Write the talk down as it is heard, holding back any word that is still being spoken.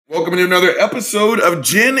welcome to another episode of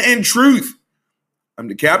Gin and Truth. I'm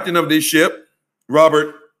the captain of this ship,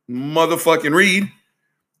 Robert motherfucking Reed.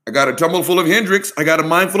 I got a tumble full of Hendrix. I got a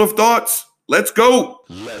mind full of thoughts. Let's go.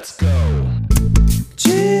 Let's go.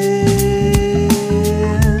 Gin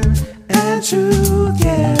and Truth,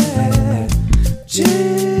 yeah.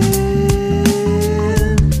 Gin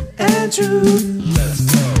and Truth.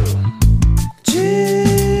 Let's go. Gin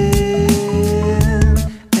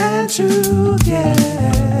and Truth, yeah.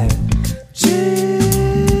 Gin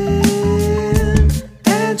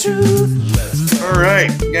and Truth. Let's go. All right,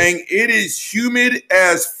 gang, it is humid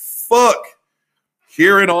as fuck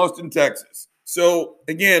here in Austin, Texas. So,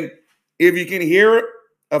 again, if you can hear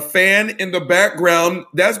a fan in the background,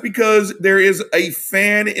 that's because there is a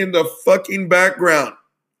fan in the fucking background.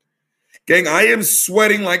 Gang, I am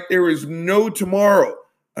sweating like there is no tomorrow.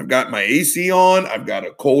 I've got my AC on. I've got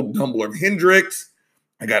a cold tumbler of Hendrix.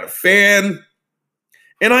 I got a fan.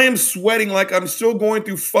 And I am sweating like I'm still going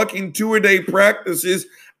through fucking 2-a-day practices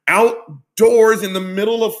outdoors in the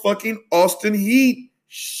middle of fucking Austin heat.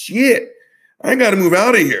 Shit. I got to move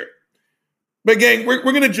out of here. But gang, we're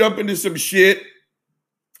going to jump into some shit.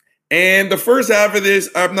 And the first half of this,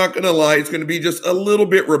 I'm not going to lie, it's going to be just a little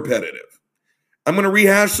bit repetitive. I'm going to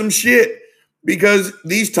rehash some shit because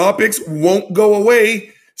these topics won't go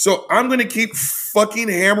away. So I'm going to keep fucking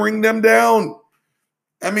hammering them down.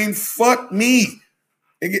 I mean, fuck me.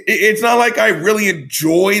 It's not like I really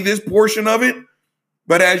enjoy this portion of it.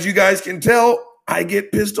 But as you guys can tell, I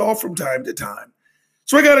get pissed off from time to time.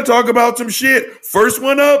 So I got to talk about some shit. First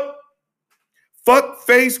one up.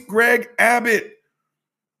 Fuckface Greg Abbott.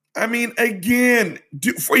 I mean, again,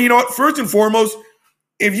 you know what? First and foremost,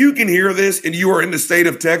 if you can hear this and you are in the state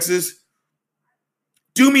of Texas,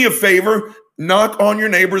 do me a favor, knock on your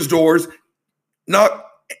neighbor's doors,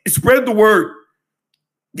 spread the word.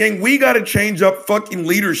 Gang, we got to change up fucking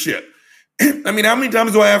leadership. I mean, how many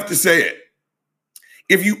times do I have to say it?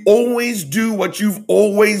 If you always do what you've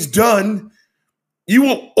always done, you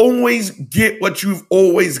will always get what you've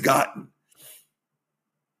always gotten.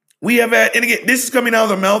 We have had, and again, this is coming out of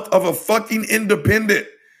the mouth of a fucking independent.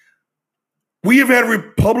 We have had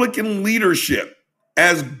Republican leadership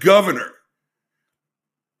as governor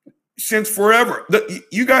since forever.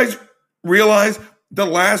 You guys realize the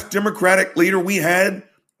last Democratic leader we had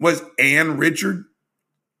was Ann Richard?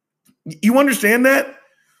 You understand that?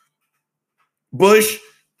 Bush,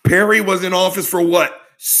 Perry was in office for what?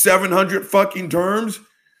 700 fucking terms?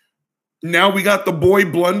 Now we got the boy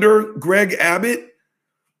blunder, Greg Abbott.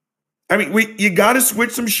 I mean, you got to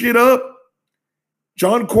switch some shit up.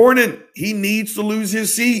 John Cornyn, he needs to lose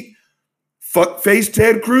his seat. Fuckface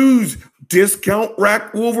Ted Cruz, discount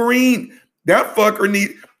rack Wolverine. That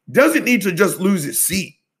fucker doesn't need to just lose his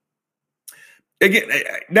seat. Again,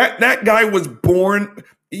 that guy was born,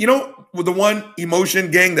 you know, with the one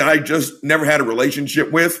emotion, gang, that I just never had a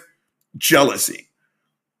relationship with, jealousy.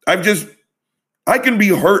 I can be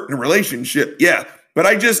hurt in a relationship, yeah, but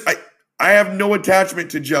I have no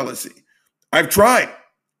attachment to jealousy. I've tried.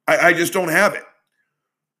 I just don't have it.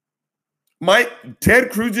 Ted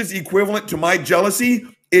Cruz's equivalent to my jealousy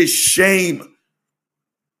is shame.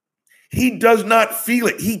 He does not feel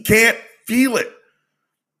it. He can't feel it.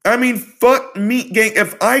 I mean, fuck me, gang.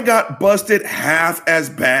 If I got busted half as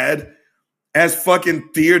bad as fucking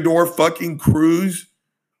Theodore fucking Cruz,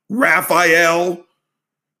 Raphael,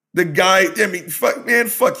 the guy, I mean,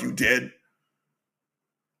 fuck you, Ted.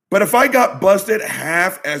 But if I got busted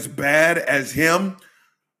half as bad as him,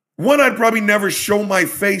 one, I'd probably never show my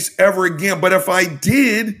face ever again. But if I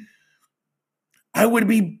did, I would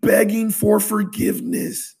be begging for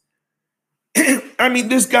forgiveness. I mean,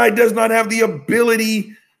 this guy does not have the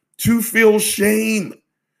ability to feel shame.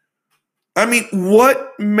 I mean,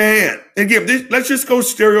 what man? Again, let's just go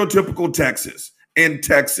stereotypical Texas and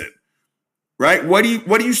Texan, right? What do you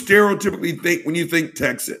stereotypically think when you think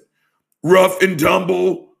Texan? Rough and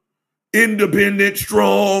tumble, independent,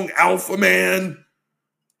 strong, alpha man,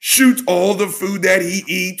 shoots all the food that he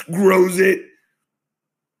eats, grows it,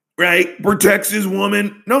 right? Protects his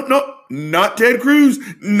woman. No, not Ted Cruz,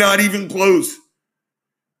 not even close.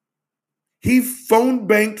 He phone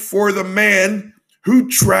banked for the man who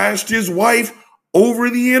trashed his wife over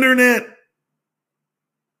the internet.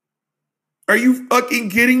 Are you fucking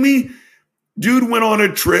kidding me? Dude went on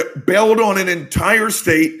a trip, bailed on an entire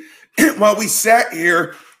state while we sat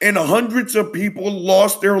here and hundreds of people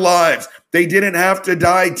lost their lives. They didn't have to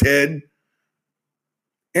die, Ted.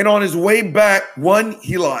 And on his way back,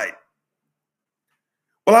 he lied.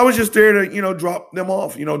 Well, I was just there to, drop them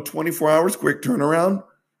off, 24 hours, quick turnaround.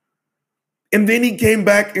 And then he came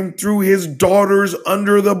back and threw his daughters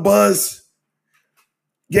under the bus.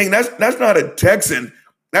 Gang, that's not a Texan.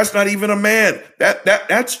 That's not even a man.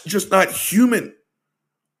 That's just not human.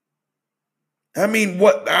 I mean,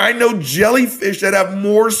 what? I know jellyfish that have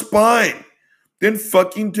more spine than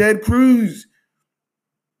fucking Ted Cruz.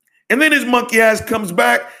 And then his monkey ass comes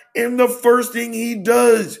back, and the first thing he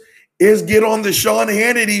does is get on the Sean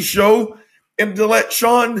Hannity show and to let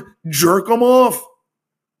Sean jerk him off.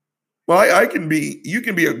 Well, you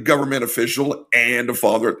can be a government official and a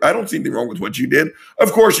father. I don't see anything wrong with what you did.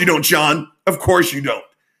 Of course you don't, Sean. Of course you don't.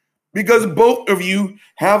 Because both of you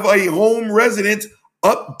have a home residence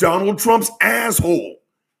up Donald Trump's asshole.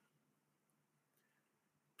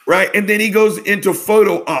 Right? And then he goes into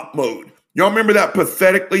photo op mode. Y'all remember that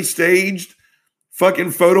pathetically staged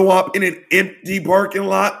fucking photo op in an empty parking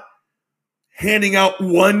lot? Handing out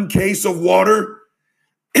one case of water?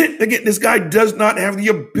 Again, this guy does not have the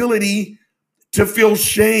ability to feel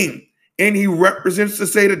shame. And he represents the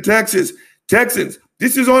state of Texas. Texans,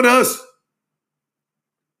 this is on us.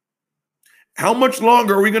 How much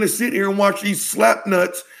longer are we going to sit here and watch these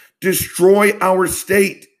slapnuts destroy our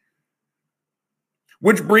state?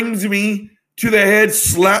 Which brings me to the head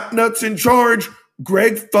slapnuts in charge,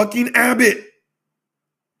 Greg fucking Abbott.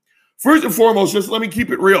 First and foremost, just let me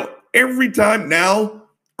keep it real. Every time now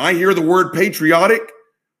I hear the word patriotic,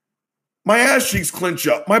 my ass cheeks clench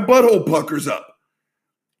up. My butthole puckers up.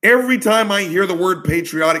 Every time I hear the word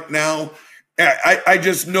patriotic now, I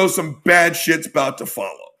just know some bad shit's about to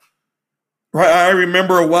follow. Right? I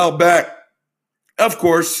remember a while back, of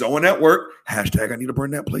course, someone at work, hashtag I need to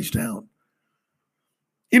burn that place down,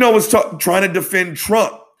 was trying to defend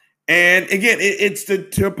Trump. And again, it's the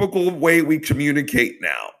typical way we communicate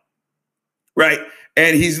now. Right?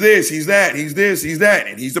 And he's this, he's that, he's this, he's that,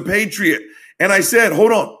 and he's a patriot. And I said,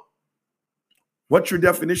 hold on. What's your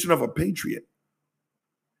definition of a patriot?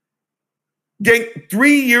 Gang,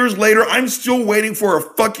 3 years later, I'm still waiting for a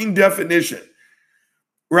fucking definition.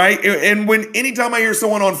 Right? And anytime I hear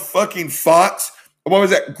someone on fucking Fox, what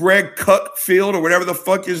was that, Greg Cuckfield or whatever the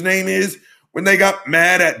fuck his name is, when they got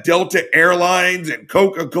mad at Delta Airlines and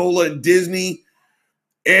Coca-Cola and Disney,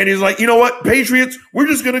 and he's like, you know what, Patriots, we're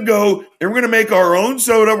just going to go and we're going to make our own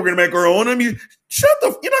soda. We're going to make our own music.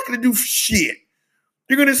 You're not going to do shit.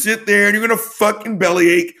 You're going to sit there and you're going to fucking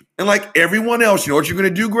bellyache. And like everyone else, you know what you're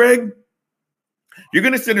going to do, Greg? You're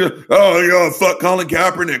going to sit there, fuck Colin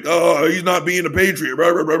Kaepernick. Oh, he's not being a Patriot.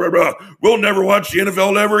 Blah, blah, blah, blah, blah. We'll never watch the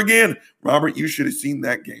NFL ever again. Robert, you should have seen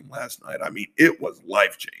that game last night. I mean, it was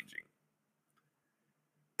life-changing.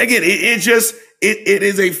 Again, it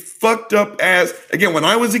is a fucked up ass. Again, when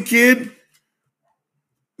I was a kid,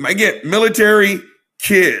 military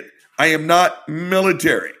kid. I am not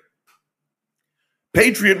military.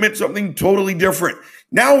 Patriot meant something totally different.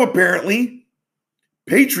 Now, apparently,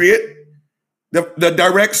 patriot, the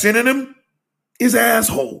direct synonym is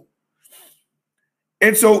asshole.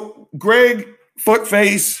 And so Greg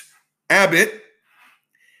Fuckface Abbott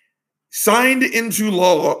signed into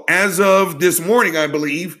law as of this morning, I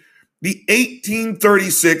believe, the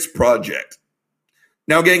 1836 Project.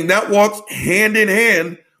 Now, gang, that walks hand in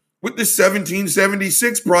hand with the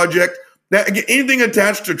 1776 Project. That, again, anything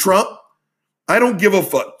attached to Trump, I don't give a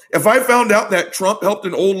fuck. If I found out that Trump helped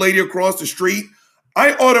an old lady across the street,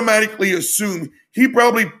 I automatically assume he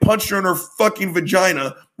probably punched her in her fucking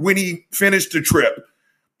vagina when he finished the trip.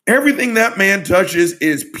 Everything that man touches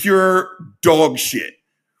is pure dog shit.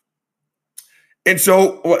 And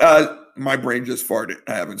so my brain just farted.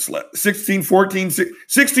 I haven't slept.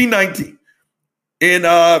 1619 in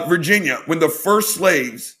Virginia, when the first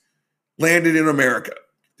slaves landed in America.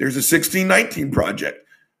 There's a 1619 Project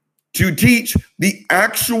to teach the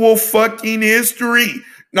actual fucking history,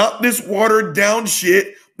 not this watered down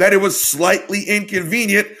shit that it was slightly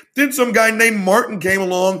inconvenient. Then some guy named Martin came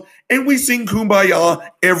along and we sing Kumbaya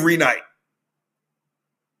every night.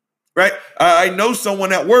 Right? I know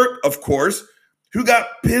someone at work, of course, who got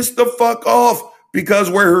pissed the fuck off because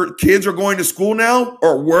where her kids are going to school now,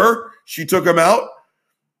 or were, she took them out,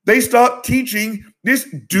 they stopped teaching this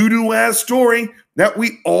doo-doo ass story that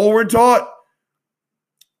we all were taught.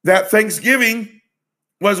 That Thanksgiving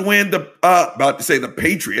was when about to say the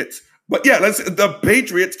Patriots, but yeah, the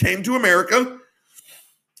Patriots came to America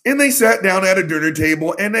and they sat down at a dinner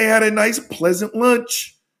table and they had a nice, pleasant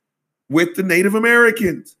lunch with the Native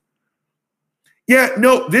Americans. Yeah,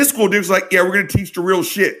 no, this school dude's like, yeah, we're going to teach the real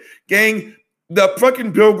shit. Gang, the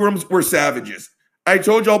fucking Pilgrims were savages. I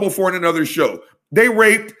told y'all before in another show, they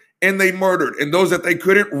raped and they murdered. And those that they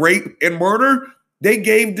couldn't rape and murder, they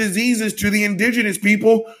gave diseases to the indigenous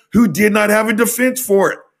people who did not have a defense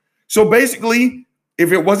for it. So basically,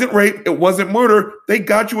 if it wasn't rape, it wasn't murder, they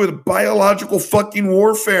got you with biological fucking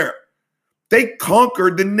warfare. They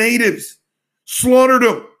conquered the natives, slaughtered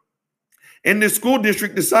them. And the school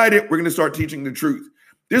district decided we're going to start teaching the truth.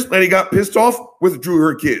 This lady got pissed off, withdrew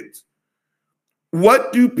her kids.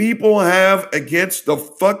 What do people have against the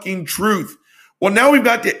fucking truth? Well, now we've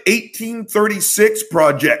got the 1836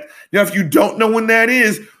 Project. Now, if you don't know when that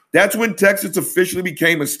is, that's when Texas officially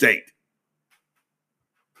became a state.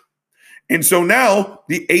 And so now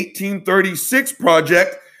the 1836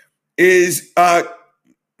 Project is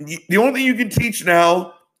the only thing you can teach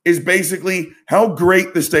now is basically how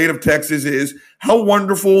great the state of Texas is, how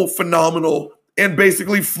wonderful, phenomenal, and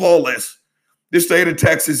basically flawless the state of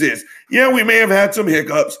Texas is. Yeah, we may have had some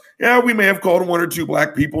hiccups. Yeah, we may have called one or two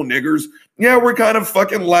black people niggers. Yeah, we're kind of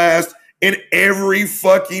fucking last in every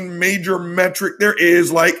fucking major metric there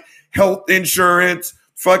is, like health insurance,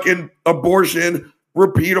 fucking abortion,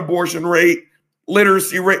 repeat abortion rate,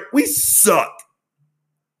 literacy rate. We suck.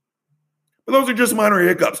 But those are just minor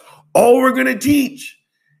hiccups. All we're going to teach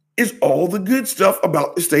is all the good stuff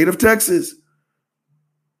about the state of Texas.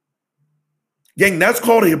 Gang, that's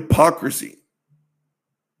called hypocrisy.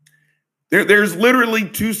 There's literally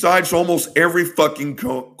two sides to almost every fucking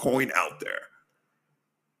coin out there.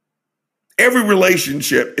 Every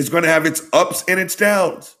relationship is going to have its ups and its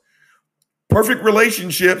downs. Perfect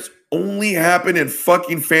relationships only happen in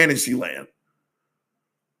fucking fantasy land.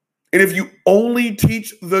 And if you only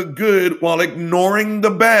teach the good while ignoring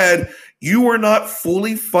the bad, you are not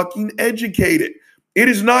fully fucking educated. It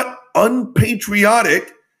is not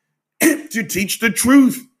unpatriotic to teach the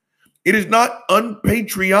truth. It is not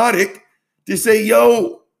unpatriotic to say,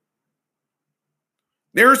 yo,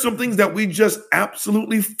 there are some things that we just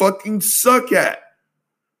absolutely fucking suck at.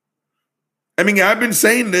 I mean, I've been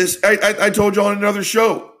saying this. I told you on another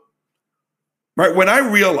show, right? When I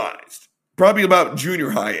realized, probably about junior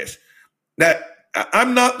high-ish, that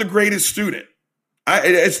I'm not the greatest student.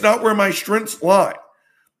 It's not where my strengths lie.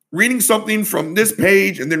 Reading something from this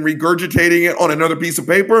page and then regurgitating it on another piece of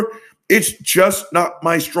paper, it's just not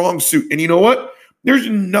my strong suit. And you know what? There's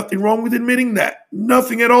nothing wrong with admitting that.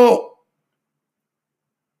 Nothing at all.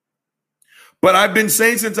 But I've been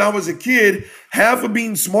saying since I was a kid, half of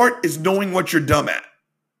being smart is knowing what you're dumb at.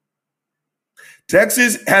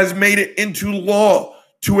 Texas has made it into law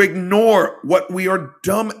to ignore what we are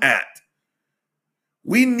dumb at.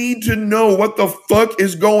 We need to know what the fuck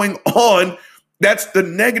is going on. That's the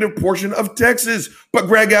negative portion of Texas. But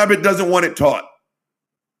Greg Abbott doesn't want it taught.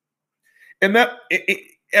 And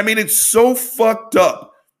it's so fucked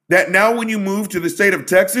up that now when you move to the state of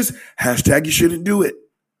Texas, hashtag you shouldn't do it.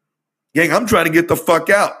 Gang, I'm trying to get the fuck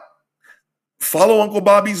out. Follow Uncle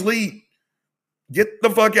Bobby's lead. Get the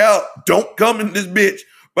fuck out. Don't come in this bitch.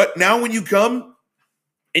 But now when you come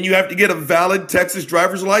and you have to get a valid Texas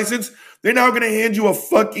driver's license, they're now going to hand you a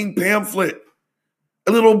fucking pamphlet,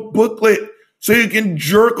 a little booklet, so you can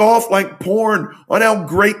jerk off like porn on how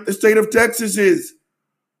great the state of Texas is.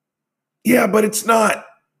 Yeah, but it's not.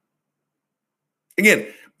 Again,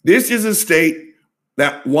 this is a state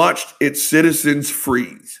that watched its citizens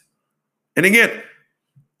freeze. And again,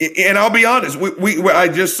 and I'll be honest, I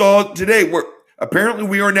just saw today where apparently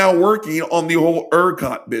we are now working on the whole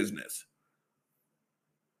ERCOT business.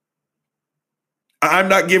 I'm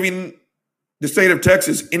not giving the state of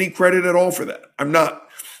Texas any credit at all for that. I'm not.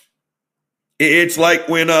 It's like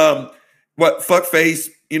when fuckface,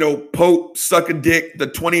 Pope suck a dick the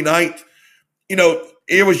 29th.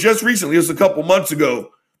 It was just recently, it was a couple months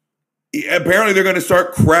ago. Apparently they're going to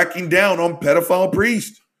start cracking down on pedophile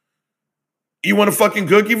priests. You want a fucking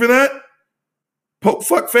cookie for that? Pope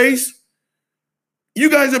fuckface?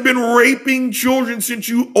 You guys have been raping children since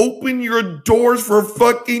you opened your doors for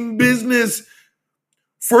fucking business.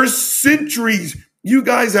 For centuries, you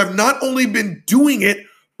guys have not only been doing it,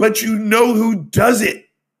 but you know who does it.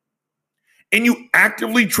 And you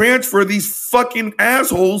actively transfer these fucking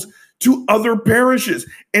assholes to other parishes.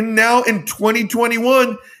 And now in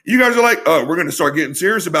 2021, you guys are like, oh, we're going to start getting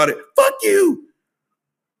serious about it. Fuck you.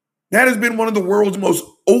 That has been one of the world's most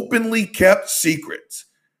openly kept secrets.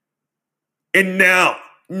 And now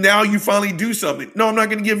you finally do something. No, I'm not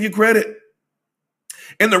going to give you credit.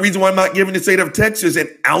 And the reason why I'm not giving the state of Texas an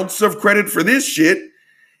ounce of credit for this shit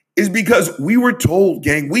is because we were told,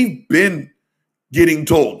 gang, we've been getting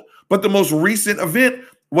told. But the most recent event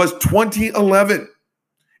was 2011.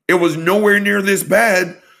 It was nowhere near this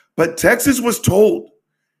bad, but Texas was told,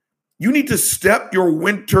 you need to step your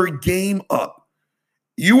winter game up.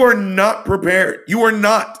 You are not prepared. You are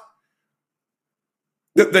not.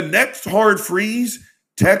 The next hard freeze,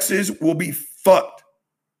 Texas will be fucked.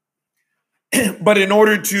 But in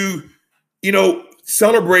order to,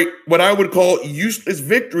 celebrate what I would call useless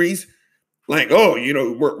victories, Like, oh,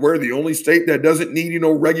 we're the only state that doesn't need,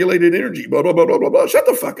 regulated energy, blah, blah, blah, blah, blah, blah. Shut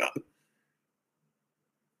the fuck up.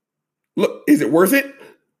 Look, is it worth it?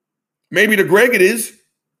 Maybe to Greg it is.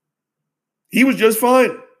 He was just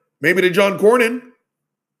fine. Maybe to John Cornyn.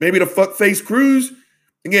 Maybe to fuckface Cruz.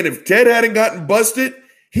 Again, if Ted hadn't gotten busted,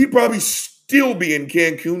 he'd probably still be in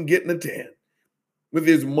Cancun getting a tan with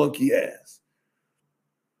his monkey ass.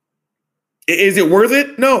 Is it worth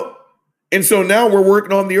it? No. And so now we're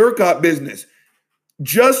working on the ERCOT business.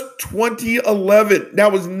 Just 2011, that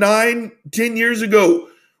was 10 years ago,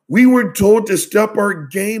 we were told to step our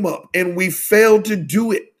game up, and we failed to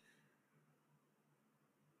do it.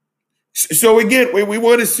 So again, we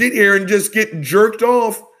want to sit here and just get jerked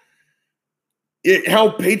off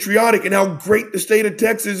how patriotic and how great the state of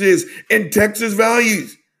Texas is and Texas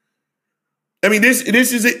values. I mean, this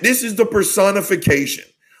is it. This is the personification.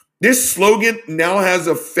 This slogan now has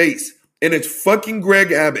a face, and it's fucking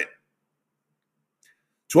Greg Abbott.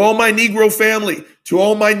 To all my Negro family, to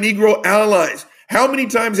all my Negro allies, how many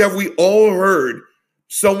times have we all heard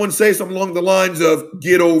someone say something along the lines of,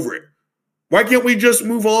 get over it? Why can't we just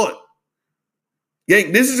move on?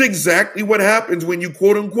 Gang, this is exactly what happens when you,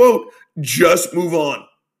 quote unquote, just move on.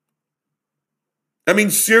 I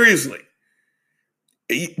mean, seriously.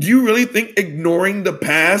 Do you really think ignoring the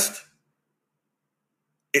past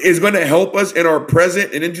is going to help us in our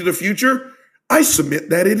present and into the future? I submit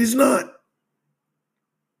that it is not.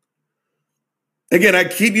 Again, I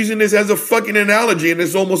keep using this as a fucking analogy, and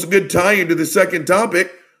it's almost a good tie into the second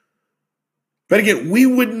topic. But again, we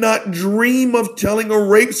would not dream of telling a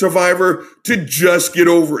rape survivor to just get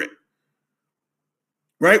over it.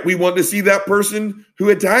 Right? We want to see that person who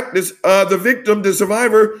attacked this, the victim, the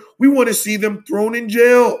survivor, we want to see them thrown in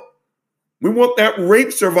jail. We want that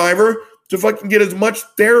rape survivor to fucking get as much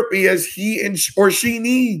therapy as he or she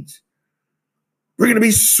needs. We're going to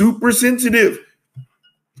be super sensitive.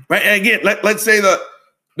 Right? And again, let's say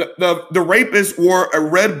the rapist wore a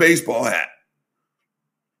red baseball hat.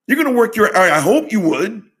 You're going to work I hope you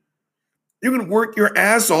would. You're going to work your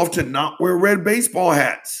ass off to not wear red baseball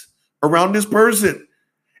hats around this person.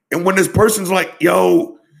 And when this person's like,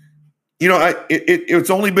 yo, it's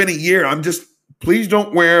only been a year. Please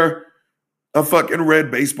don't wear a fucking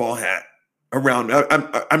red baseball hat around.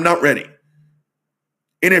 I'm not ready.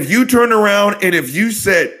 And if you turn around and if you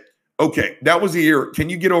said, okay, that was a year, can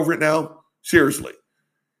you get over it now? Seriously.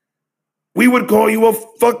 We would call you a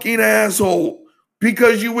fucking asshole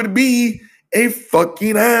because you would be a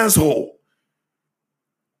fucking asshole.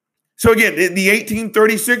 So again, the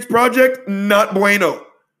 1836 project, not bueno.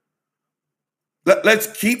 Let's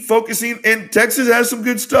keep focusing. And Texas has some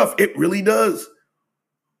good stuff. It really does.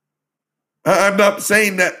 I'm not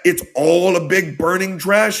saying that it's all a big burning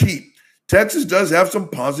trash heap. Texas does have some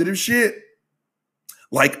positive shit.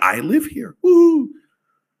 Like I live here. Woo.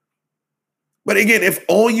 But again, if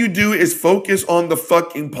all you do is focus on the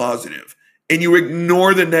fucking positive and you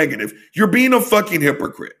ignore the negative, you're being a fucking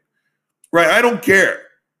hypocrite. Right? I don't care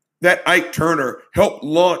that Ike Turner helped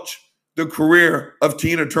launch the career of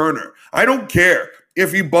Tina Turner. I don't care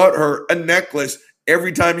if he bought her a necklace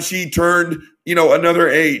every time she turned, another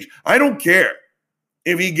age. I don't care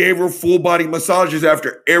if he gave her full body massages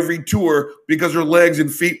after every tour because her legs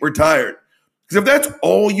and feet were tired. Because if that's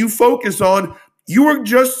all you focus on, you are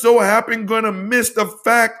just so happen going to miss the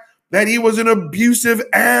fact that he was an abusive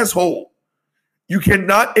asshole. You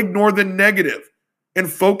cannot ignore the negative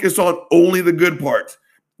and focus on only the good parts.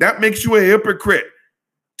 That makes you a hypocrite.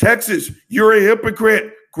 Texas, you're a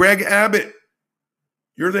hypocrite. Greg Abbott,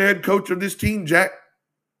 you're the head coach of this team, Jack.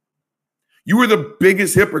 You are the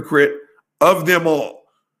biggest hypocrite of them all.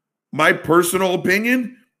 My personal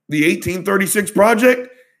opinion, the 1836 project,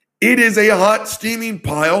 it is a hot, steaming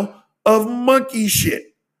pile of monkey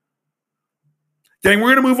shit. Gang,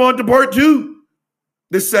 we're going to move on to part 2,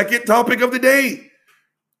 the second topic of the day.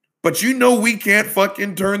 But we can't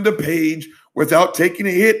fucking turn the page without taking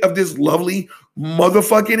a hit of this lovely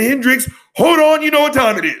motherfucking Hendrix. Hold on, you know what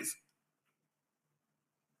time it is.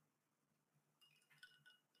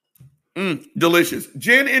 Delicious.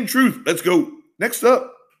 Gin and Truth. Let's go. Next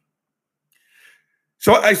up.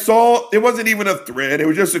 So I saw, it wasn't even a thread. It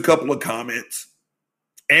was just a couple of comments.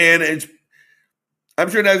 And I'm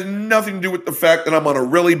sure it has nothing to do with the fact that I'm on a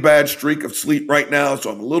really bad streak of sleep right now.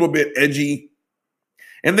 So I'm a little bit edgy.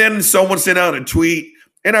 And then someone sent out a tweet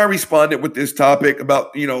and I responded with this topic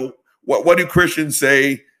about, what do Christians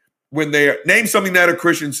say when they name something that a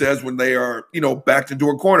Christian says when they are, backed into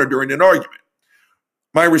a corner during an argument.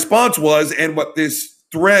 My response was, and what this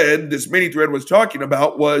mini thread was talking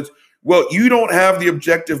about was, well, you don't have the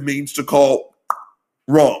objective means to call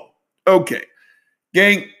wrong. Okay.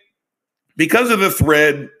 Gang, because of the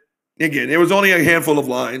thread, again, it was only a handful of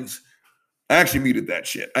lines. I actually muted that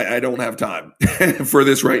shit. I don't have time for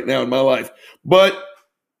this right now in my life. But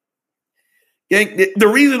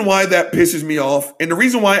the reason why that pisses me off and the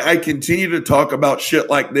reason why I continue to talk about shit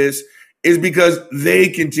like this is because they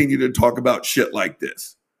continue to talk about shit like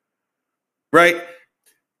this. Right?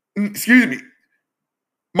 Excuse me.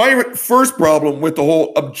 My first problem with the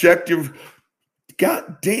whole objective,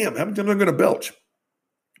 God damn, I'm going to belch.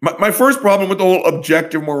 My first problem with the whole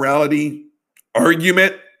objective morality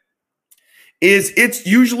argument is it's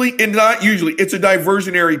usually, and not usually, it's a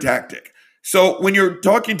diversionary tactic. So when you're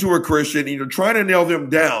talking to a Christian and you're trying to nail them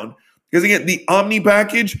down, because again, the omni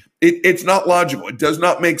package, it's not logical. It does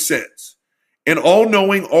not make sense. An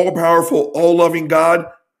all-knowing, all-powerful, all-loving God,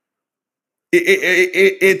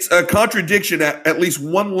 it's a contradiction at least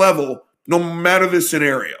one level, no matter the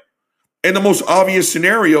scenario. And the most obvious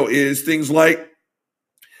scenario is things like,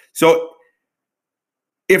 so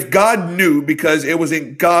if God knew, because it was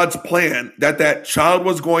in God's plan, that child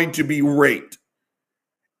was going to be raped,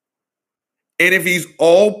 and if he's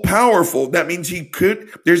all powerful, that means he could,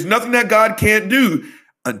 there's nothing that God can't do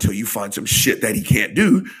until you find some shit that he can't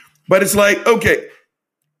do. But it's like, okay,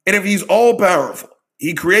 and if he's all powerful,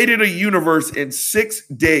 he created a universe in 6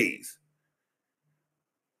 days,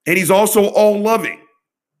 and he's also all loving,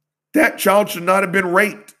 that child should not have been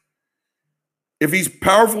raped. If he's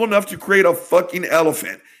powerful enough to create a fucking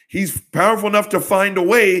elephant, he's powerful enough to find a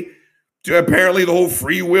way to, apparently the whole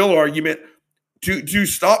free will argument, to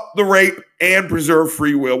stop the rape and preserve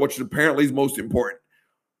free will, which apparently is most important.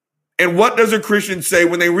 And what does a Christian say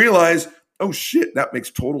when they realize, oh shit, that makes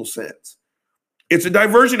total sense? It's a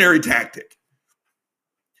diversionary tactic.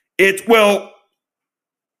 It's, well,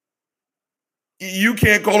 you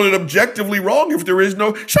can't call it objectively wrong if there is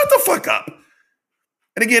no, shut the fuck up.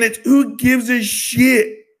 And again, it's who gives a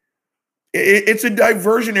shit? It's a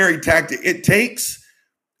diversionary tactic. It takes,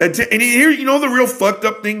 and here, you know the real fucked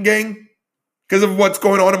up thing, gang? Because of what's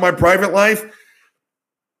going on in my private life,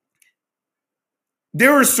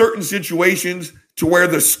 there are certain situations to where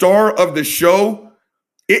the star of the show,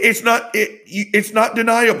 it's not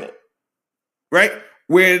deniable, right?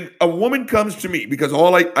 When a woman comes to me, because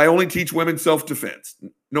I only teach women self-defense,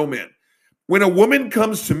 no men. When a woman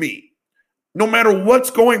comes to me, no matter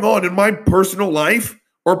what's going on in my personal life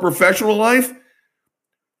or professional life,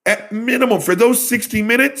 at minimum for those 60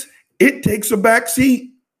 minutes, it takes a back seat.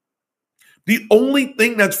 The only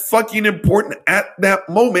thing that's fucking important at that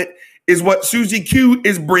moment is what Susie Q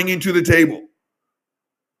is bringing to the table,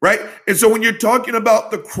 right? And so when you're talking about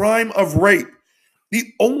the crime of rape,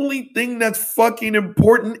 the only thing that's fucking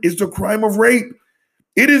important is the crime of rape.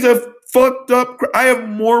 It is a fucked up. I have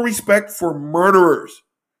more respect for murderers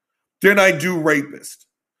than I do rapists.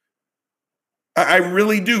 I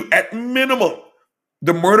really do. At minimum,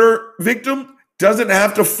 the murder victim doesn't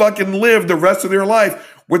have to fucking live the rest of their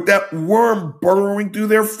life with that worm burrowing through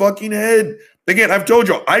their fucking head. Again, I've told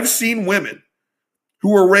you, I've seen women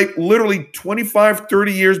who were raped literally 25,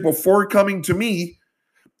 30 years before coming to me,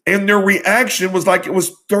 and their reaction was like it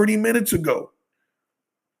was 30 minutes ago.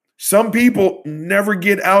 Some people never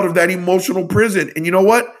get out of that emotional prison. And you know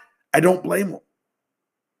what? I don't blame them.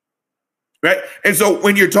 Right? And so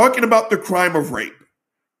when you're talking about the crime of rape,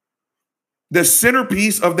 the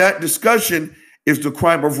centerpiece of that discussion is the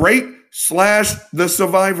crime of rape / the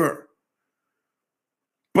survivor.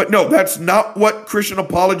 But no, that's not what Christian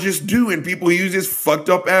apologists do, and people use this fucked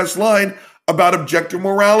up ass line about objective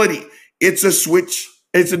morality. It's a switch.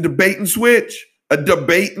 It's a debate and switch. A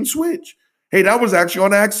debate and switch. Hey, that was actually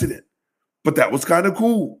on accident, but that was kind of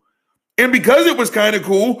cool. And because it was kind of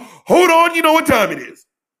cool, hold on, you know what time it is.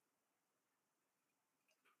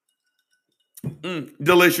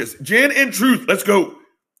 Delicious. Gin and truth. Let's go.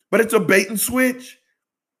 But it's a bait and switch.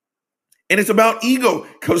 And it's about ego.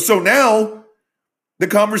 So now the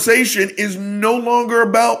conversation is no longer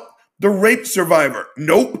about the rape survivor.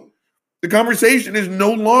 Nope. The conversation is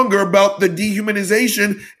no longer about the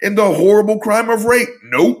dehumanization and the horrible crime of rape.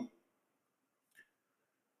 Nope.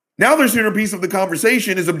 Now the centerpiece of the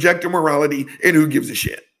conversation is objective morality and who gives a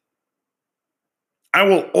shit. I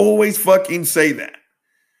will always fucking say that.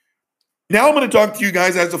 Now I'm going to talk to you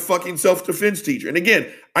guys as a fucking self-defense teacher. And again,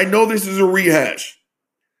 I know this is a rehash.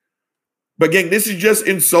 But gang, this is just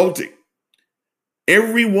insulting.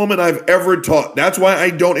 Every woman I've ever taught, that's why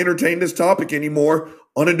I don't entertain this topic anymore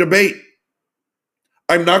on a debate.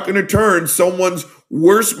 I'm not going to turn someone's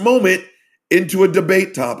worst moment into a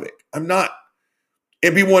debate topic. I'm not.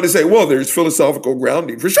 And people want to say, well, there's philosophical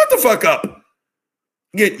grounding. For shut the fuck up.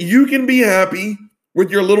 Again, you can be happy with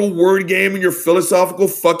your little word game and your philosophical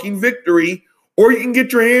fucking victory, Or you can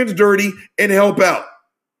get your hands dirty and help out.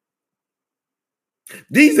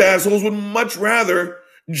 These assholes would much rather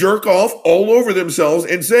jerk off all over themselves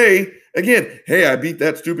and say, again, hey, I beat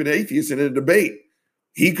that stupid atheist in a debate.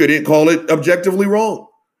 He couldn't call it objectively wrong.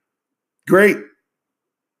 Great.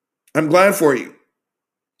 I'm glad for you.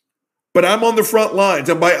 But I'm on the front lines.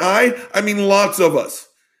 And by I mean lots of us.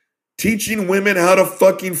 Teaching women how to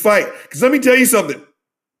fucking fight. Because let me tell you something.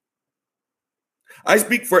 I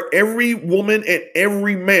speak for every woman and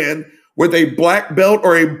every man with a black belt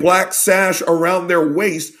or a black sash around their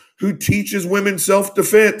waist who teaches women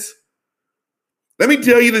self-defense. Let me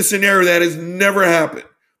tell you the scenario that has never happened.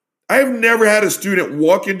 I have never had a student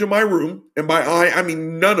walk into my room, and by I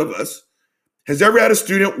mean none of us, has ever had a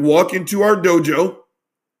student walk into our dojo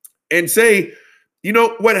and say, you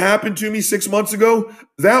know what happened to me 6 months ago?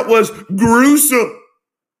 That was gruesome.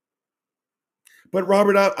 But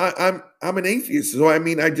Robert, I'm an atheist, so I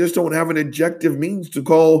mean, I just don't have an objective means to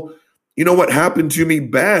call, you know, what happened to me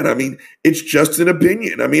bad. I mean, it's just an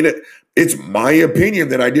opinion. I mean, it's my opinion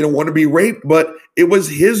that I didn't want to be raped, but it was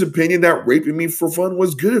his opinion that raping me for fun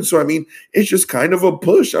was good. So I mean, it's just kind of a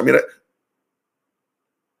push. I mean,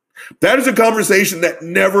 that is a conversation that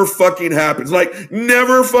never fucking happens. Like,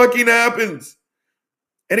 never fucking happens.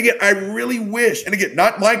 And again, I really wish, and again,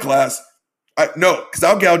 not my class. No, because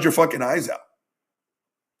I'll gouge your fucking eyes out.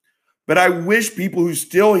 But I wish people who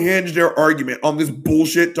still hinge their argument on this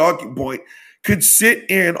bullshit talking point could sit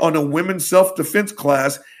in on a women's self-defense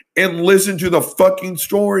class and listen to the fucking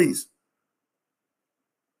stories.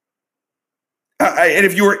 And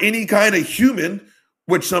if you are any kind of human,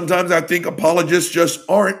 which sometimes I think apologists just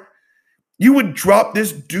aren't, you would drop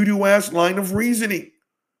this doo-doo ass line of reasoning.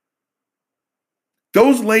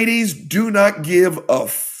 Those ladies do not give a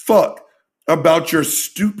fuck about your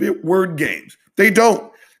stupid word games. They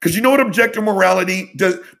don't. Because you know what objective morality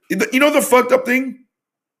does? You know the fucked up thing?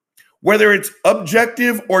 Whether it's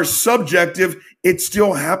objective or subjective, it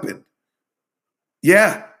still happened.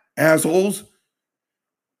 Yeah, assholes.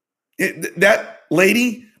 That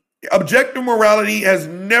lady, objective morality has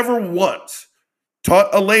never once taught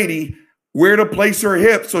a lady where to place her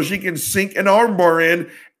hip so she can sink an armbar in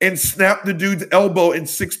and snap the dude's elbow in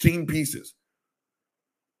 16 pieces.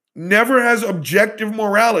 Never has objective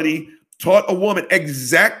morality taught a woman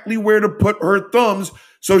exactly where to put her thumbs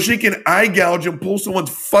so she can eye gouge and pull someone's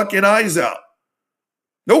fucking eyes out.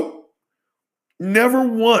 Nope. Never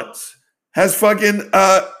once has fucking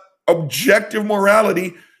objective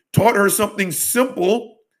morality taught her something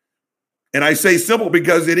simple. And I say simple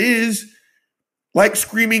because it is like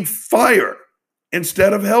screaming fire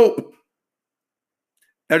instead of help.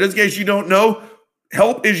 Now, just in case you don't know,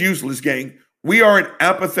 help is useless, gang. We are an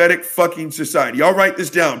apathetic fucking society. Y'all write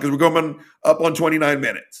this down because we're going up on 29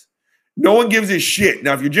 minutes. No one gives a shit.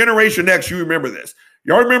 Now, if you're Generation X, you remember this.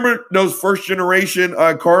 Y'all remember those first generation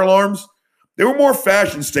car alarms? They were more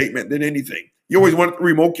fashion statement than anything. You always wanted the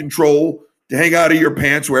remote control to hang out of your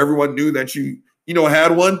pants where everyone knew that you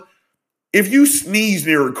had one. If you sneezed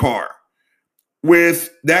near a car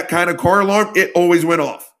with that kind of car alarm, it always went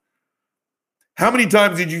off. How many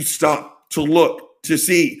times did you stop to look to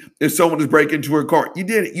see if someone is breaking into her car? You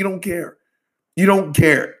did it. You don't care. You don't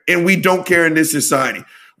care. And we don't care in this society.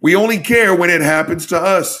 We only care when it happens to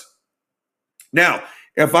us. Now,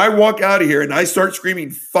 if I walk out of here and I start screaming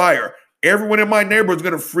fire, everyone in my neighborhood is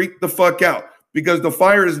going to freak the fuck out because the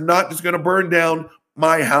fire is not just going to burn down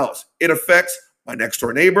my house. It affects my next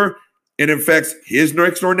door neighbor. It affects his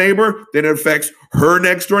next door neighbor. Then it affects her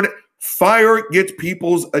next door neighbor. Fire gets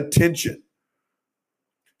people's attention.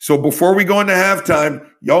 So before we go into halftime,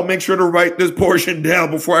 y'all make sure to write this portion down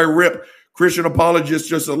before I rip Christian apologists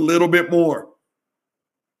just a little bit more.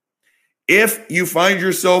 If you find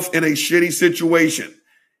yourself in a shitty situation,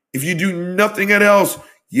 if you do nothing else,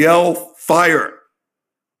 yell fire.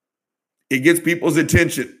 It gets people's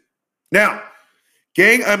attention. Now,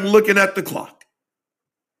 gang, I'm looking at the clock.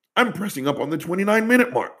 I'm pressing up on the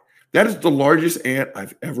 29-minute mark. That is the largest ant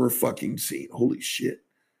I've ever fucking seen. Holy shit.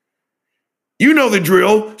 You know the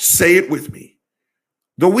drill. Say it with me.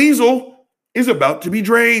 The weasel is about to be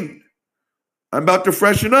drained. I'm about to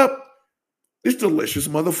freshen up this delicious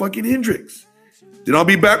motherfucking Hendrix. Then I'll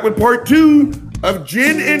be back with part 2 of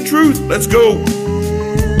Gin and Truth. Let's go.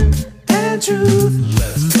 And truth.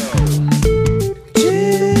 Let's go.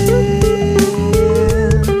 Gin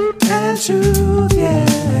and truth, yeah.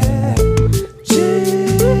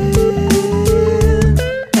 Gin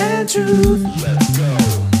and truth. Let's go.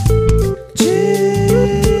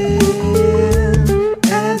 Gin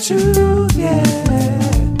and truth,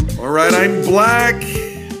 yeah. All right, I'm black.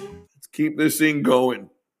 Let's keep this thing going.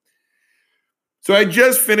 So I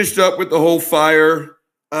just finished up with the whole fire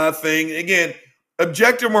thing. Again,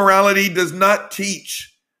 objective morality does not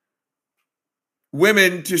teach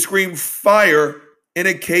women to scream fire in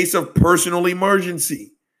a case of personal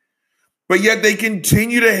emergency. But yet they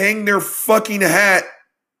continue to hang their fucking hat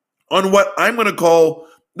on what I'm going to call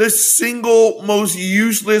the single most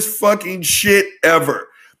useless fucking shit ever.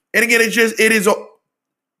 And again, it is,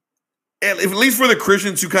 at least for the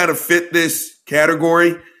Christians who kind of fit this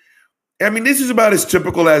category, I mean, this is about as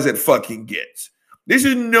typical as it fucking gets. This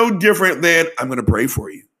is no different than, I'm going to pray for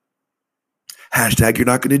you. Hashtag, you're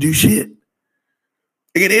not going to do shit.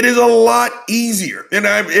 Again, it is a lot easier. And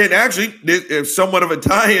actually, it's somewhat of a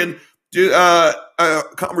tie-in to a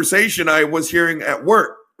conversation I was hearing at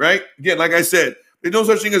work, right? Again, like I said, there's no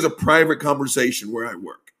such thing as a private conversation where I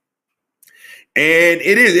work. And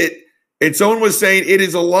and someone was saying it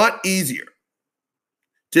is a lot easier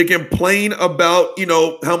to complain about,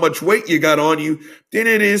 how much weight you got on you than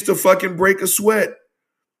it is to fucking break a sweat.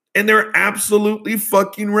 And they're absolutely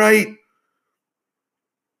fucking right.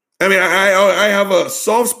 I mean, I have a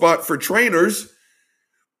soft spot for trainers.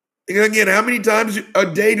 Again, how many times a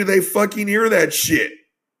day do they fucking hear that shit?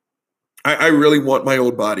 I really want my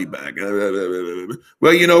old body back.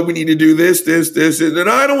 Well, we need to do this, and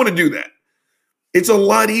I don't want to do that. It's a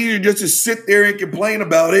lot easier just to sit there and complain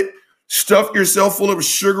about it, stuff yourself full of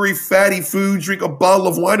sugary, fatty foods, drink a bottle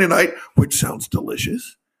of wine a night, which sounds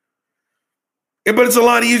delicious. But it's a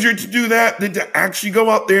lot easier to do that than to actually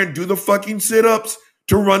go out there and do the fucking sit-ups,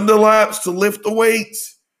 to run the laps, to lift the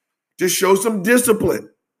weights, to show some discipline,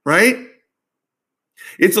 right?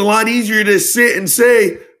 It's a lot easier to sit and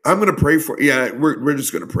say, I'm going to pray for you. Yeah, we're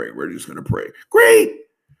just going to pray. We're just going to pray. Great.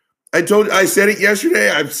 I said it yesterday.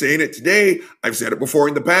 I'm saying it today. I've said it before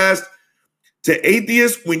in the past. To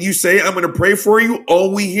atheists, when you say, I'm going to pray for you,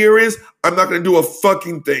 all we hear is, I'm not going to do a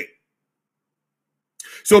fucking thing.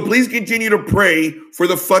 So please continue to pray for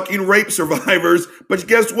the fucking rape survivors. But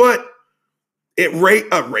guess what?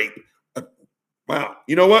 Wow.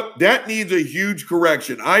 You know what? That needs a huge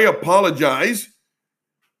correction. I apologize.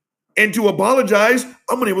 And to apologize,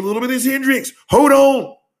 I'm going to have a little bit of this Hendrix. Hold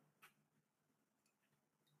on.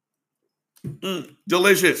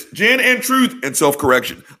 Delicious. Gin and truth and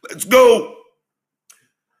self-correction. Let's go.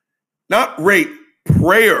 Not rape.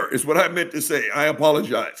 Prayer is what I meant to say. I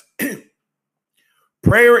apologize.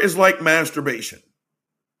 Prayer is like masturbation.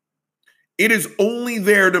 It is only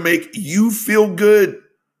there to make you feel good.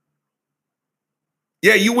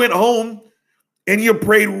 Yeah, you went home and you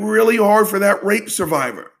prayed really hard for that rape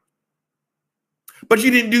survivor. But you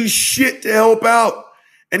didn't do shit to help out.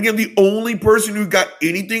 And again, the only person who got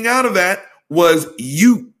anything out of that was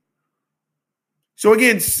you. So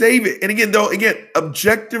again, save it. And again,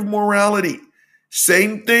 objective morality,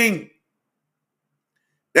 same thing.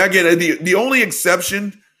 Now again, the only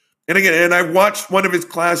exception, and I've watched one of his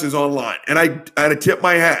classes online, and I had to tip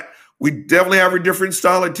my hat. We definitely have a different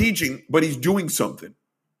style of teaching, but he's doing something,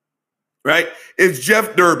 right? It's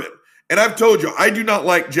Jeff Durbin. And I've told you, I do not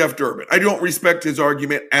like Jeff Durbin. I don't respect his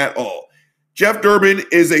argument at all. Jeff Durbin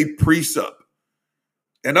is a pre-sub.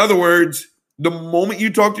 In other words, the moment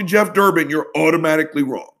you talk to Jeff Durbin, you're automatically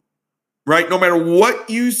wrong, right? No matter what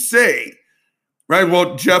you say, right?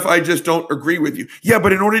 Well, Jeff, I just don't agree with you. Yeah,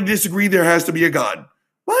 but in order to disagree, there has to be a God.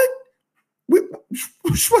 What?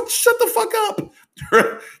 Shut the fuck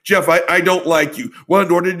up. Jeff, I don't like you. Well,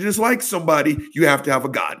 in order to dislike somebody, you have to have a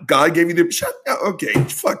God. God gave you the, okay,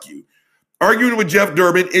 fuck you. Arguing with Jeff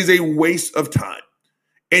Durbin is a waste of time.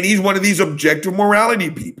 And he's one of these objective morality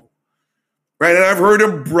people, right? And I've heard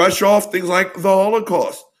him brush off things like the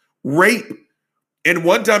Holocaust, rape. And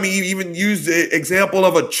one time he even used the example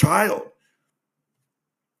of a child.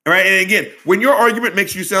 All right. And again, when your argument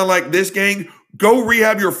makes you sound like this, gang, go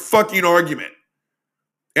rehab your fucking argument.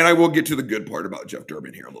 And I will get to the good part about Jeff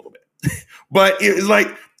Durbin here a little bit. But it's like,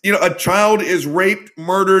 a child is raped,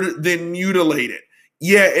 murdered, then mutilated.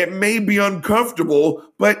 Yeah, it may be uncomfortable,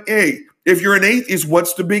 but hey, if you're an atheist,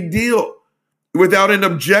 what's the big deal? Without an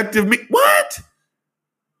objective, what?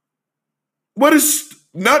 What is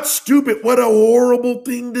not stupid? What a horrible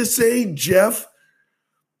thing to say, Jeff.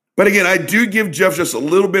 But again, I do give Jeff just a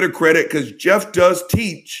little bit of credit because Jeff does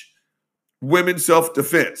teach women's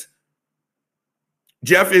self-defense.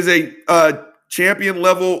 Jeff is a champion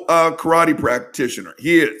level karate practitioner.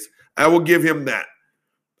 He is. I will give him that.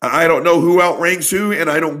 I don't know who outranks who, and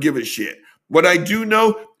I don't give a shit. What I do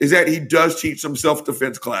know is that he does teach some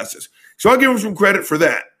self-defense classes. So I'll give him some credit for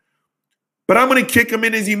that. But I'm going to kick him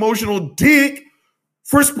in his emotional dick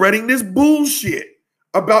for spreading this bullshit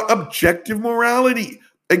about objective morality.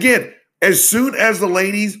 Again, As soon as the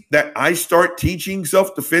ladies that I start teaching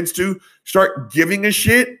self-defense to start giving a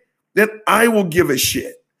shit, then I will give a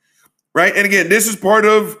shit. Right? And again, this is part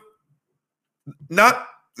of not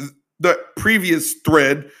the previous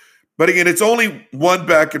thread, but again, it's only one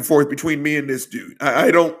back and forth between me and this dude.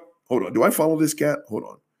 I don't, hold on. Do I follow this cat? Hold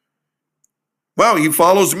on. Wow, he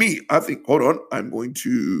follows me. I think, hold on. I'm going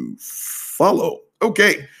to follow.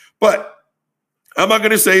 Okay. But I'm not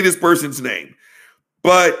going to say this person's name,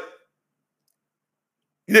 but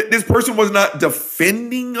this person was not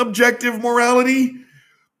defending objective morality,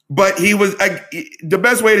 but he was, the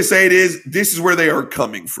best way to say it is, this is where they are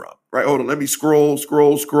coming from, right? Hold on, let me scroll.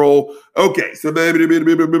 Okay, so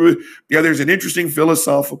yeah, there's an interesting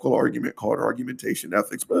philosophical argument called argumentation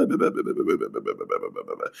ethics.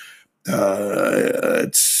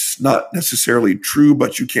 It's not necessarily true,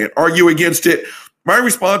 but you can't argue against it. My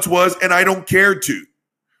response was, and I don't care to.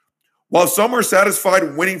 While some are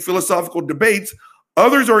satisfied winning philosophical debates,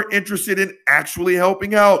 others are interested in actually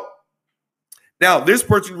helping out. Now, this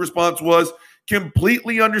person's response was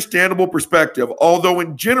completely understandable perspective, although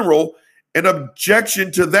in general, an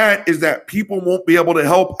objection to that is that people won't be able to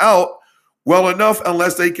help out well enough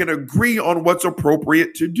unless they can agree on what's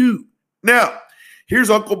appropriate to do. Now, here's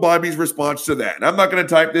Uncle Bobby's response to that. And I'm not going to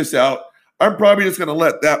type this out. I'm probably just going to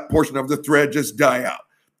let that portion of the thread just die out.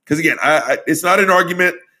 Because again, it's not an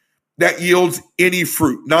argument that yields any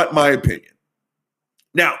fruit, not my opinion.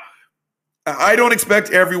 Now, I don't expect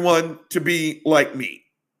everyone to be like me,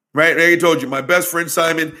 right? Like I told you, my best friend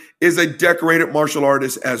Simon is a decorated martial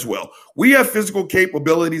artist as well. We have physical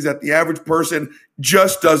capabilities that the average person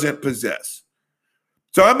just doesn't possess.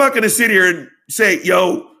 So I'm not going to sit here and say,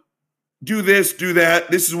 yo, do this, do that.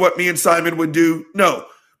 This is what me and Simon would do. No.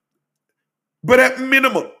 But at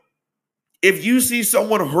minimum, if you see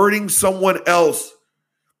someone hurting someone else,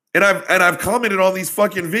 and I've commented on these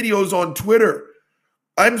fucking videos on Twitter,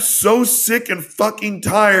 I'm so sick and fucking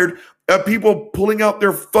tired of people pulling out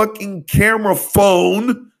their fucking camera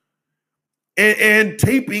phone and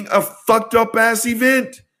taping a fucked up ass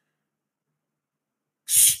event.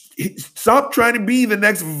 Stop trying to be the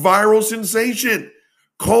next viral sensation.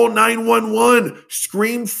 Call 911,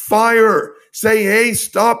 scream fire, say, hey,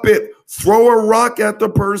 stop it, throw a rock at the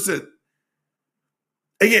person.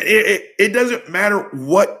 Again, it doesn't matter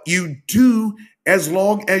what you do as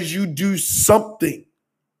long as you do something.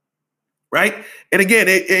 Right? And again,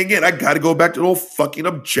 I got to go back to the whole fucking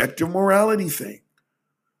objective morality thing.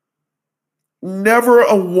 Never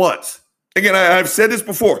a once. Again, I've said this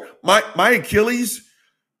before. My Achilles,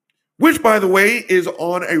 which by the way is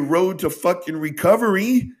on a road to fucking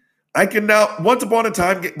recovery. I can now, once upon a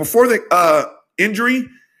time, before the injury,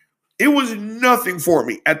 it was nothing for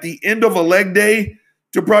me at the end of a leg day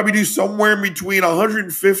to probably do somewhere in between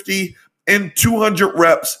 150 and 200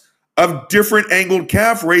 reps of different angled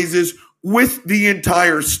calf raises with the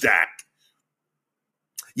entire stack.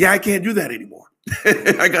 Yeah, I can't do that anymore.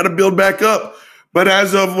 I got to build back up. But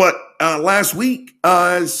as of last week,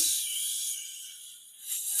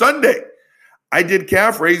 Sunday, I did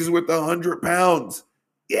calf raises with 100 pounds.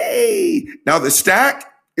 Yay. Now the stack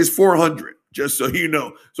is 400, just so you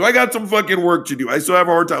know. So I got some fucking work to do. I still have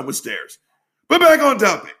a hard time with stairs. But back on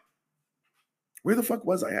topic. Where the fuck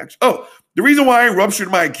was I actually? Oh, the reason why I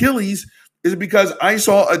ruptured my Achilles is because I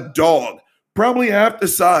saw a dog, probably half the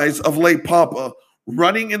size of Lake Papa,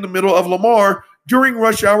 running in the middle of Lamar during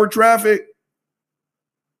rush hour traffic.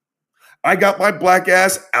 I got my black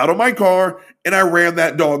ass out of my car and I ran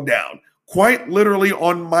that dog down. Quite literally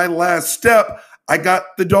on my last step, I got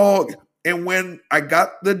the dog. And when I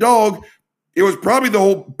got the dog, it was probably the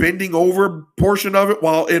whole bending over portion of it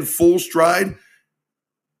while in full stride.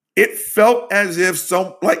 It felt as if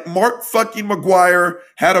like Mark fucking McGuire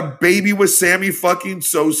had a baby with Sammy fucking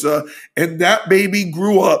Sosa, and that baby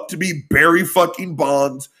grew up to be Barry fucking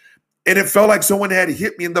Bonds, and it felt like someone had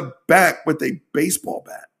hit me in the back with a baseball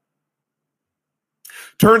bat.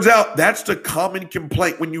 Turns out that's the common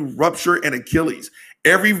complaint when you rupture an Achilles.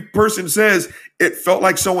 Every person says it felt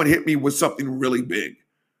like someone hit me with something really big.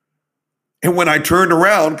 And when I turned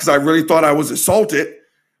around, because I really thought I was assaulted,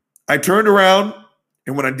 I turned around,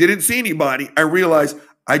 and when I didn't see anybody, I realized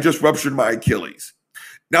I just ruptured my Achilles.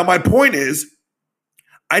 Now, my point is,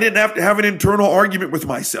 I didn't have to have an internal argument with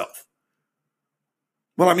myself.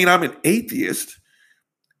 Well, I mean, I'm an atheist.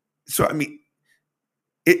 So, I mean,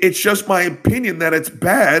 it's just my opinion that it's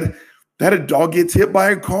bad that a dog gets hit by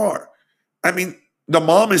a car. I mean, the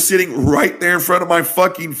mom is sitting right there in front of my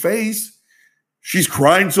fucking face. She's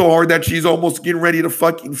crying so hard that she's almost getting ready to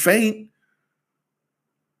fucking faint.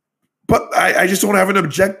 But I just don't have an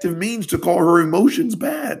objective means to call her emotions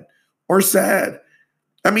bad or sad.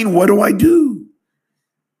 I mean, what do I do?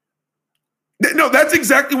 No, that's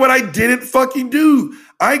exactly what I didn't fucking do.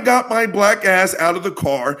 I got my black ass out of the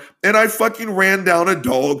car and I fucking ran down a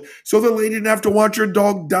dog so the lady didn't have to watch her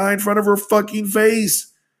dog die in front of her fucking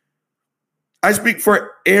face. I speak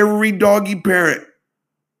for every doggy parent.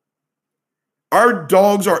 Our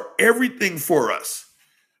dogs are everything for us,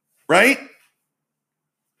 right?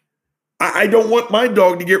 I don't want my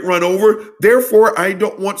dog to get run over. Therefore, I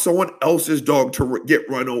don't want someone else's dog to get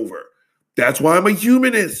run over. That's why I'm a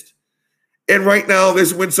humanist. And right now, this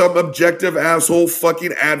is when some objective asshole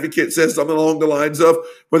fucking advocate says something along the lines of,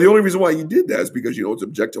 well, the only reason why you did that is because you know it's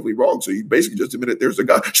objectively wrong. So you basically just admitted there's a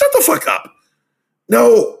God. Shut the fuck up.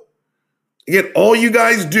 No. Again, all you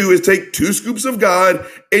guys do is take 2 scoops of God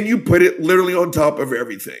and you put it literally on top of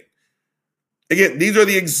everything. Again, these are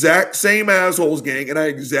the exact same assholes, gang, and I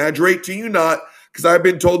exaggerate to you not because I've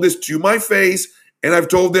been told this to my face and I've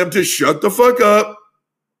told them to shut the fuck up.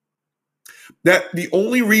 That the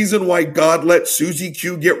only reason why God let Susie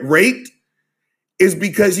Q get raped is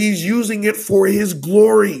because he's using it for his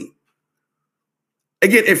glory.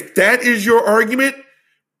 Again, if that is your argument,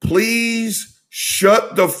 please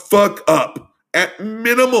shut the fuck up at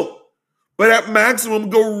minimum. But at maximum,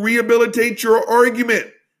 go rehabilitate your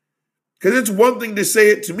argument. Because it's one thing to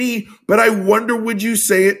say it to me, but I wonder, would you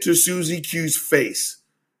say it to Susie Q's face?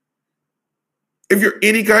 If you're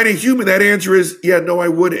any kind of human, that answer is, yeah, no, I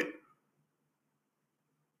wouldn't.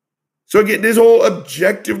 So again, this whole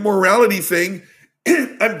objective morality thing,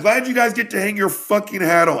 I'm glad you guys get to hang your fucking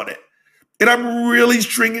hat on it. And I'm really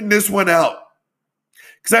stringing this one out.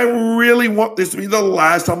 Because I really want this to be the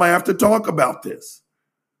last time I have to talk about this.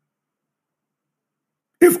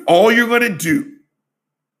 If all you're going to do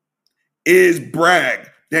is brag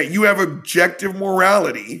that you have objective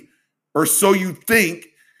morality, or so you think,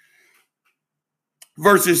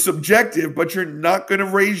 versus subjective, but you're not going to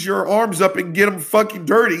raise your arms up and get them fucking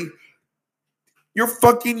dirty, you're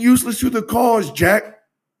fucking useless to the cause, Jack.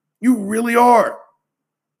 You really are.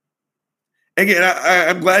 Again,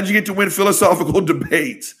 I'm glad you get to win philosophical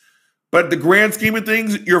debates, but the grand scheme of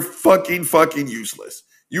things, you're fucking useless.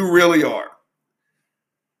 You really are.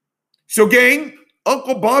 So, gang,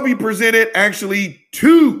 Uncle Bobby presented actually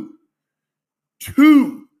two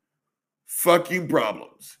fucking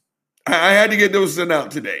problems. I had to get those sent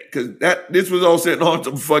out today because this was all sitting on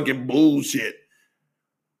some fucking bullshit.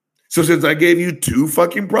 So since I gave you 2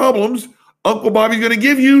 fucking problems, Uncle Bobby's going to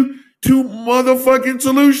give you 2 motherfucking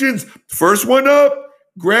solutions. First one up,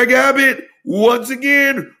 Greg Abbott, once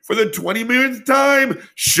again, for the 20 minutes time,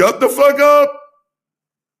 shut the fuck up.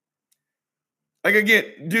 Like again,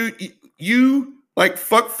 dude, you like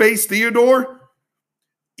fuckface Theodore,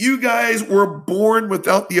 you guys were born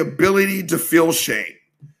without the ability to feel shame.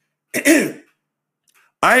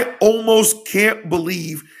 I almost can't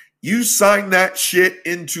believe you signed that shit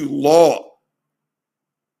into law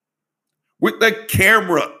with the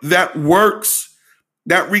camera that works,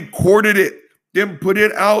 that recorded it, then put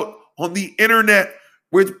it out on the internet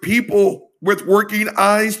with people with working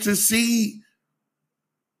eyes to see.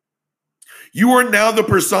 You are now the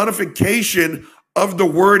personification of the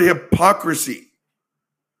word hypocrisy.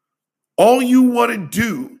 All you want to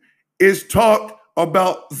do is talk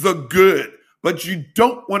about the good, but you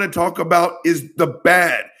don't want to talk about is the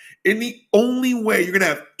bad. And the only way you're going to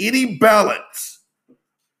have any balance,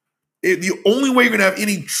 the only way you're going to have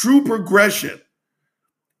any true progression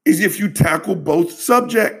is if you tackle both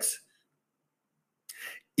subjects.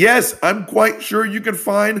 Yes, I'm quite sure you can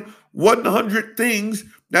find 100 things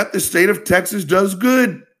that the state of Texas does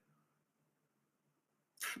good.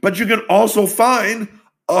 But you can also find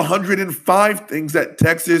 105 things that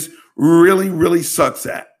Texas really sucks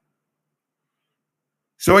at.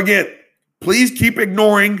 So again, please keep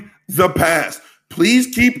ignoring the past. Please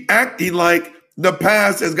keep acting like the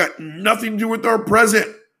past has got nothing to do with our present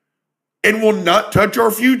and will not touch our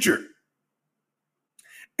future.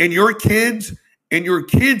 And your kids and your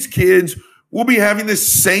kids' kids will be having the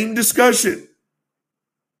same discussion.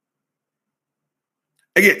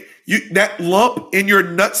 Again, that lump in your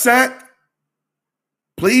nutsack,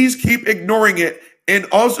 please keep ignoring it. And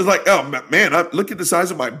also, like, oh man, look at the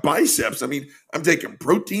size of my biceps. I mean, I'm taking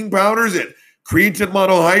protein powders and creatine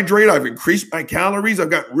monohydrate. I've increased my calories.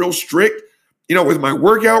 I've gotten real strict, with my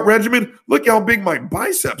workout regimen. Look how big my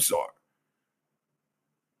biceps are.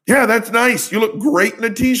 Yeah, that's nice. You look great in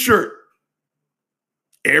a t-shirt.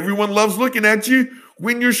 Everyone loves looking at you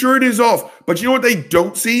when your shirt is off. But you know what they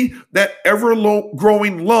don't see? That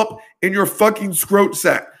ever-growing lump in your fucking scrot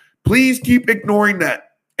sack. Please keep ignoring that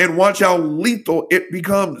and watch how lethal it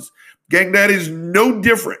becomes. Gang, that is no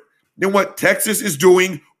different than what Texas is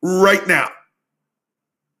doing right now.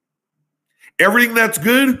 Everything that's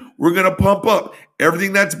good, we're going to pump up.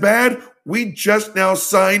 Everything that's bad, we just now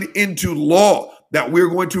signed into law that we're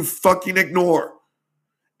going to fucking ignore.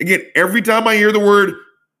 Again, every time I hear the word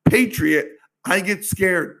patriot, I get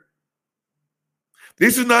scared.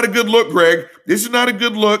 This is not a good look, Greg. This is not a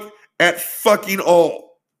good look at fucking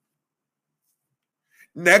all.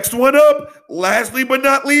 Next one up, lastly but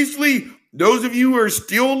not leastly, those of you who are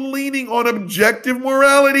still leaning on objective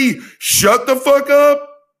morality, shut the fuck up.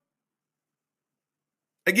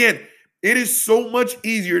 Again, it is so much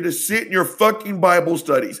easier to sit in your fucking Bible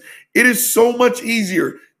studies. It is so much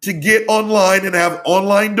easier to get online and have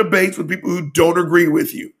online debates with people who don't agree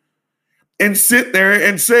with you. And sit there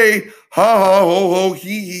and say, ha ha, ho ho,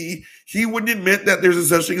 he wouldn't admit that there's a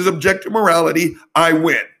such thing as objective morality. I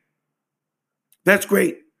win. That's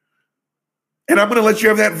great. And I'm going to let you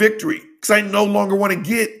have that victory because I no longer want to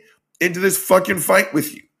get into this fucking fight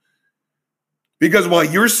with you. Because while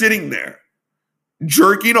you're sitting there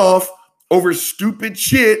jerking off over stupid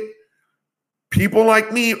shit, people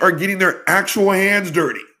like me are getting their actual hands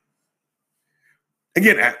dirty.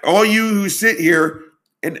 Again, all you who sit here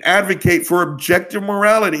and advocate for objective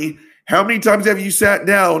morality, how many times have you sat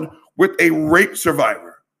down with a rape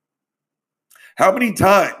survivor? How many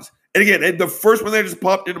times? And again, the first one that just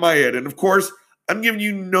popped into my head, and of course, I'm giving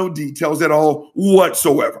you no details at all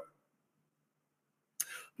whatsoever.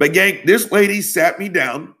 But gang, this lady sat me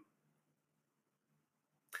down,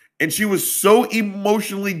 and she was so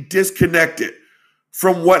emotionally disconnected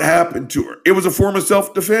from what happened to her. It was a form of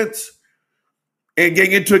self-defense. And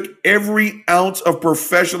gang, it took every ounce of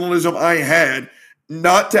professionalism I had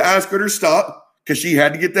not to ask her to stop, because she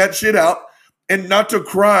had to get that shit out, and not to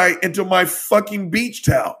cry into my fucking beach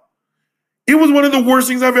towel. It was one of the worst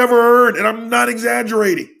things I've ever heard, and I'm not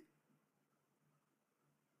exaggerating.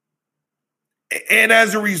 And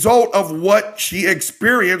as a result of what she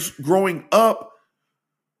experienced growing up,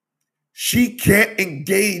 she can't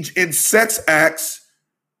engage in sex acts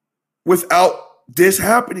without this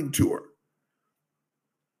happening to her.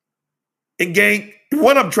 And gang,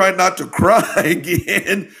 one, I'm trying not to cry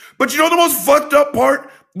again, but you know the most fucked up part?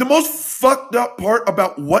 The most fucked up part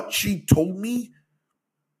about what she told me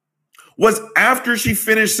was after she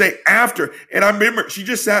finished saying after, and I remember she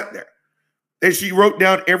just sat there and she wrote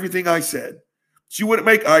down everything I said. She wouldn't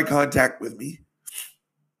make eye contact with me.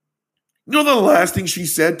 You know the last thing she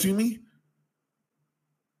said to me?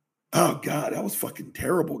 Oh God, that was fucking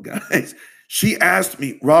terrible, guys. She asked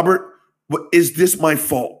me, Robert, is this my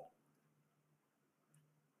fault?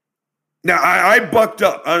 Now, I bucked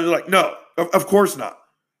up. I was like, no, of course not.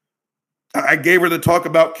 I gave her the talk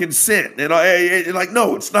about consent. And I like,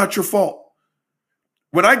 no, it's not your fault.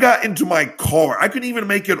 When I got into my car, I couldn't even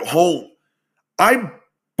make it home. I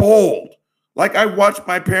bawled like I watched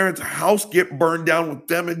my parents' house get burned down with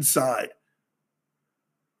them inside.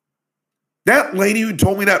 That lady who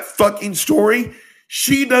told me that fucking story,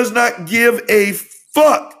 she does not give a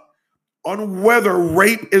fuck on whether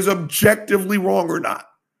rape is objectively wrong or not.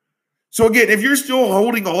 So again, if you're still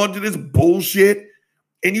holding on to this bullshit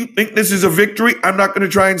and you think this is a victory, I'm not going to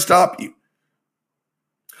try and stop you.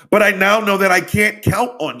 But I now know that I can't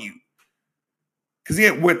count on you. Because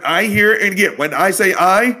again, when I hear, and again, when I say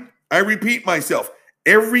I repeat myself.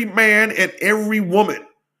 Every man and every woman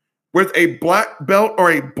with a black belt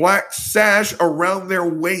or a black sash around their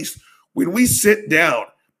waist, when we sit down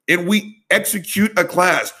and we execute a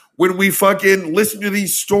class, when we fucking listen to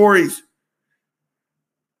these stories,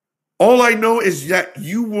 all I know is that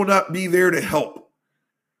you will not be there to help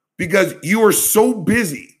because you are so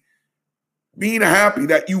busy being happy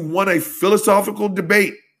that you won a philosophical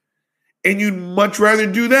debate, and you'd much rather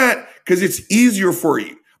do that because it's easier for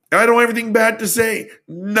you. I don't have anything bad to say.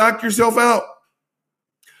 Knock yourself out.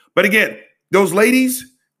 But again, those ladies,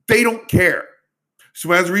 they don't care.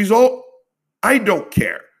 So as a result, I don't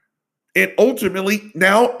care. And ultimately,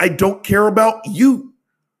 now I don't care about you.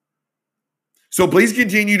 So please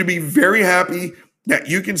continue to be very happy that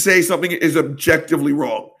you can say something is objectively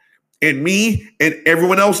wrong. And me and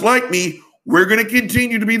everyone else like me, we're going to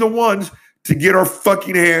continue to be the ones to get our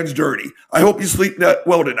fucking hands dirty. I hope you sleep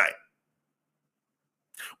well tonight.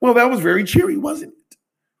 Well, that was very cheery, wasn't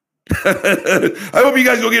it? I hope you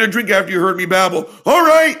guys go get a drink after you heard me babble. All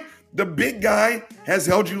right. The big guy has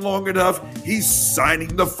held you long enough. He's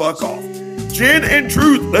signing the fuck off. Gin and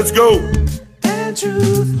Truth. Let's go. And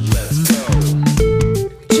truth. Let's go.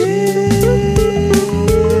 Gin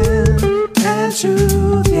and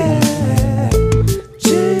truth, yeah.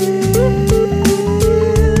 Gin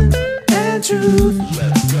and truth.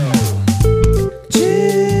 Let's go.